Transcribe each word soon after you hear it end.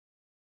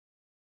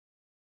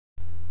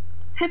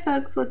Hi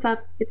folks, what's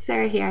up? It's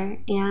Sarah here,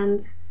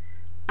 and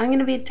I'm going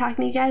to be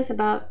talking to you guys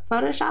about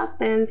Photoshop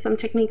and some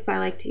techniques I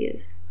like to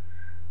use.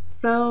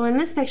 So in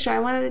this picture, I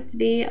wanted it to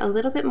be a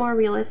little bit more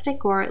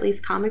realistic, or at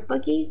least comic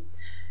booky,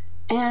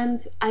 and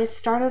I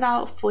started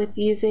out with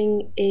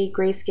using a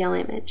grayscale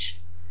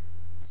image.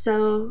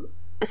 So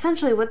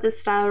essentially what this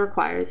style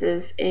requires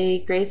is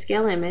a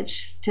grayscale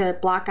image to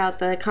block out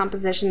the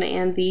composition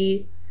and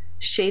the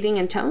shading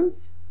and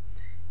tones,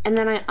 and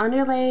then I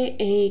underlay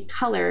a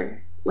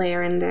color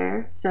layer in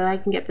there so I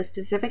can get the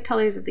specific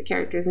colors that the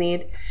characters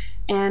need.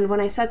 And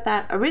when I set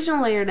that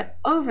original layer to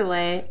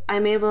overlay,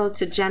 I'm able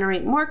to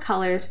generate more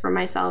colors for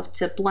myself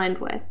to blend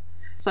with.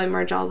 So I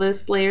merge all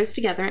those layers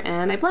together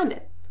and I blend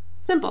it.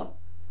 Simple.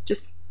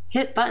 Just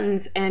hit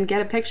buttons and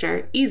get a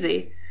picture.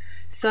 Easy.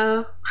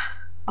 So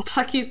I'll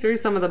talk you through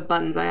some of the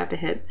buttons I have to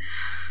hit.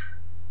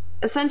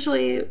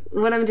 Essentially,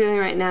 what I'm doing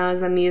right now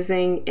is I'm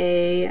using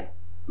a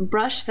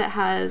brush that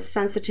has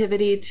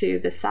sensitivity to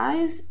the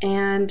size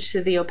and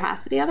to the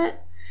opacity of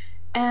it,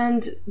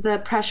 and the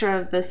pressure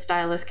of the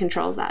stylus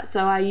controls that.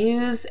 So I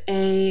use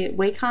a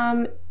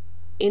Wacom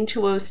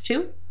Intuos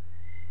 2,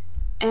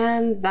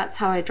 and that's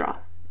how I draw.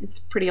 It's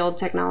pretty old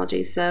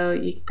technology, so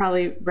you could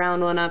probably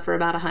round one up for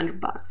about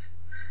 $100.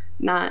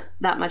 Not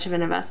that much of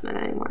an investment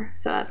anymore,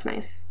 so that's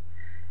nice.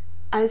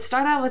 I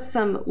start out with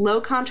some low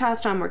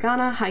contrast on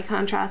Morgana, high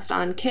contrast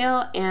on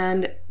Kayle,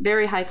 and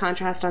very high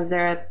contrast on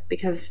Xerath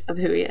because of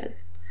who he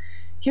is.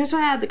 Here's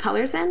where I add the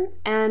colors in,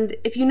 and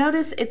if you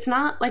notice, it's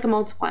not like a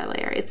multiply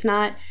layer. It's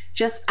not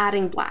just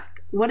adding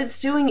black. What it's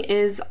doing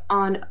is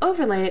on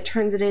overlay, it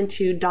turns it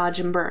into dodge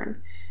and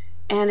burn.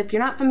 And if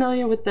you're not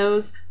familiar with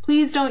those,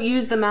 please don't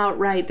use them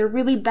outright. They're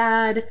really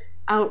bad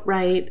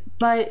outright,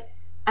 but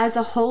as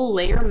a whole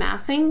layer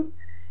massing,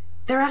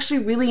 they're actually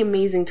really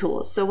amazing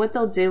tools. So what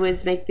they'll do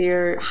is make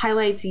their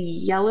highlights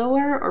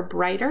yellower or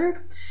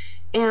brighter,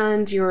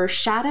 and your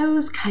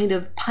shadows kind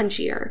of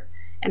punchier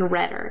and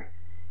redder.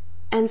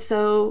 And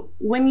so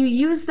when you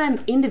use them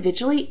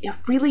individually, it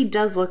really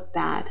does look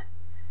bad.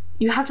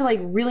 You have to like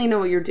really know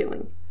what you're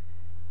doing.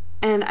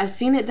 And I've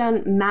seen it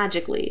done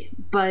magically,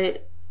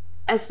 but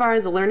as far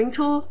as a learning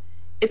tool,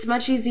 it's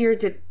much easier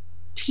to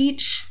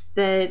teach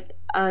that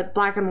a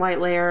black and white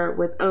layer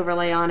with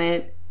overlay on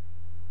it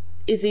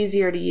is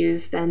easier to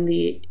use than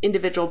the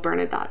individual burn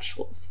and dodge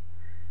tools.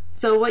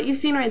 So what you've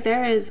seen right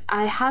there is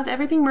I have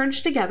everything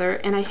merged together,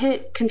 and I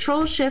hit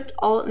Control Shift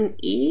Alt and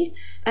E,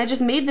 and I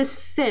just made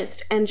this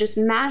fist and just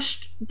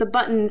mashed the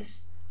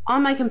buttons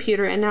on my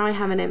computer, and now I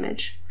have an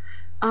image.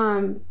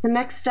 The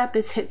next step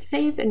is hit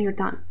save and you're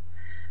done.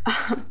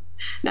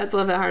 That's a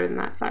little bit harder than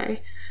that,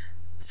 sorry.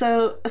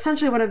 So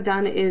essentially what I've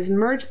done is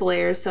merge the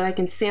layers so I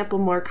can sample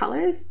more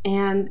colors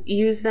and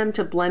use them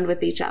to blend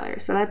with each other.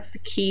 So that's the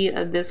key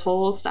of this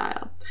whole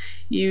style.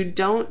 You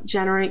don't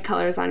generate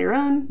colors on your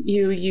own.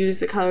 You use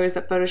the colors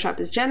that Photoshop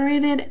has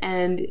generated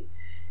and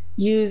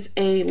use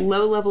a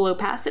low level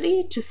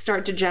opacity to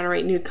start to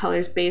generate new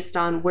colors based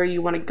on where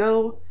you want to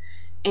go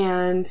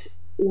and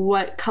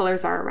what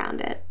colors are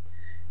around it.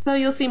 So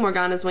you'll see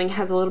Morgana's wing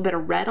has a little bit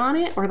of red on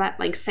it, or that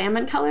like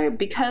salmon color,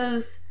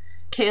 because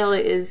Kayle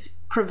is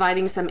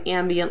providing some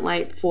ambient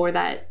light for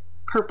that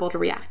purple to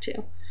react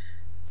to.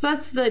 So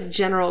that's the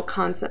general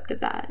concept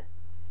of that.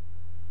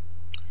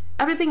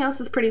 Everything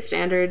else is pretty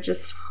standard,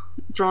 just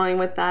drawing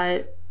with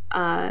that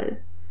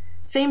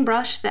same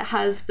brush that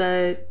has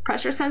the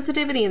pressure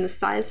sensitivity and the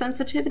size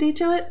sensitivity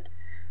to it.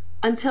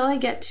 Until I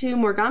get to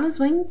Morgana's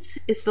wings,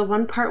 it's the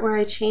one part where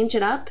I change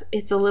it up.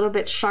 It's a little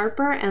bit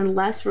sharper and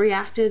less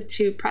reactive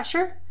to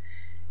pressure.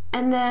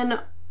 And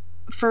then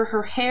for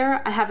her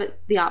hair, I have it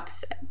the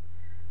opposite.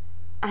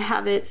 I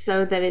have it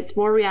so that it's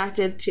more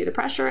reactive to the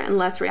pressure and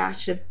less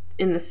reactive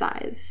in the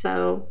size.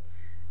 So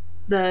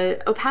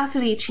the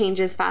opacity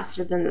changes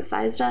faster than the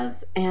size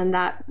does, and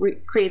that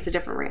creates a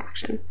different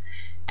reaction.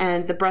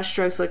 And the brush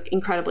strokes look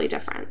incredibly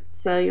different.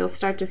 So you'll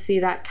start to see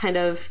that kind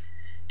of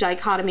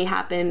dichotomy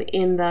happen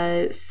in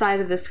the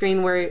side of the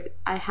screen where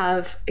I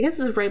have, I guess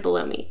this is right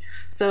below me.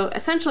 So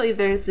essentially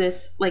there's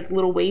this like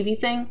little wavy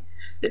thing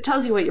that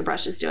tells you what your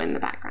brush is doing in the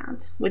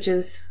background, which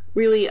is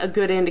really a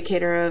good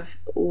indicator of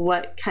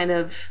what kind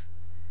of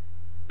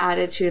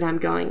attitude I'm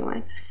going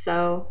with.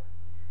 So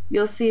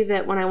you'll see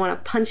that when I want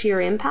a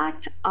punchier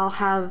impact, I'll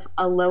have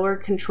a lower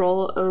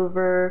control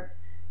over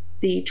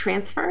the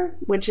transfer,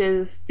 which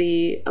is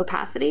the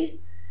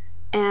opacity,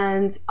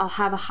 and I'll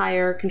have a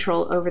higher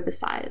control over the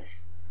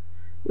size,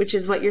 which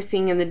is what you're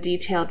seeing in the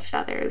detailed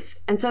feathers.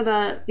 And so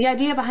the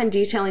idea behind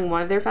detailing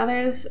one of their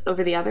feathers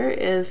over the other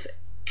is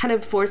kind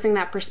of forcing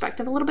that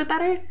perspective a little bit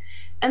better,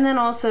 and then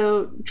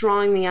also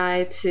drawing the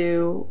eye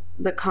to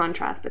the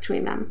contrast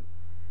between them.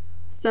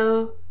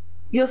 So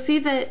you'll see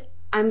that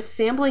I'm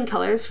sampling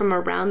colors from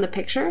around the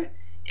picture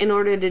in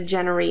order to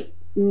generate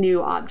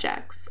new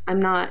objects.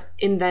 I'm not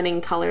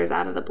inventing colors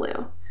out of the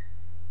blue.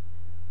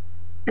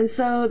 And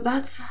so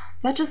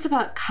that just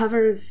about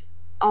covers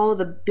all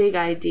the big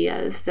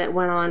ideas that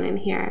went on in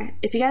here.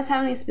 If you guys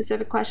have any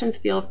specific questions,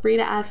 feel free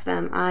to ask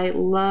them. I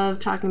love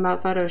talking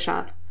about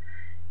Photoshop.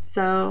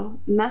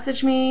 So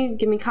message me,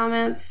 give me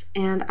comments,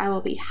 and I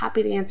will be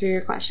happy to answer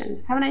your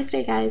questions. Have a nice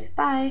day, guys.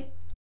 Bye.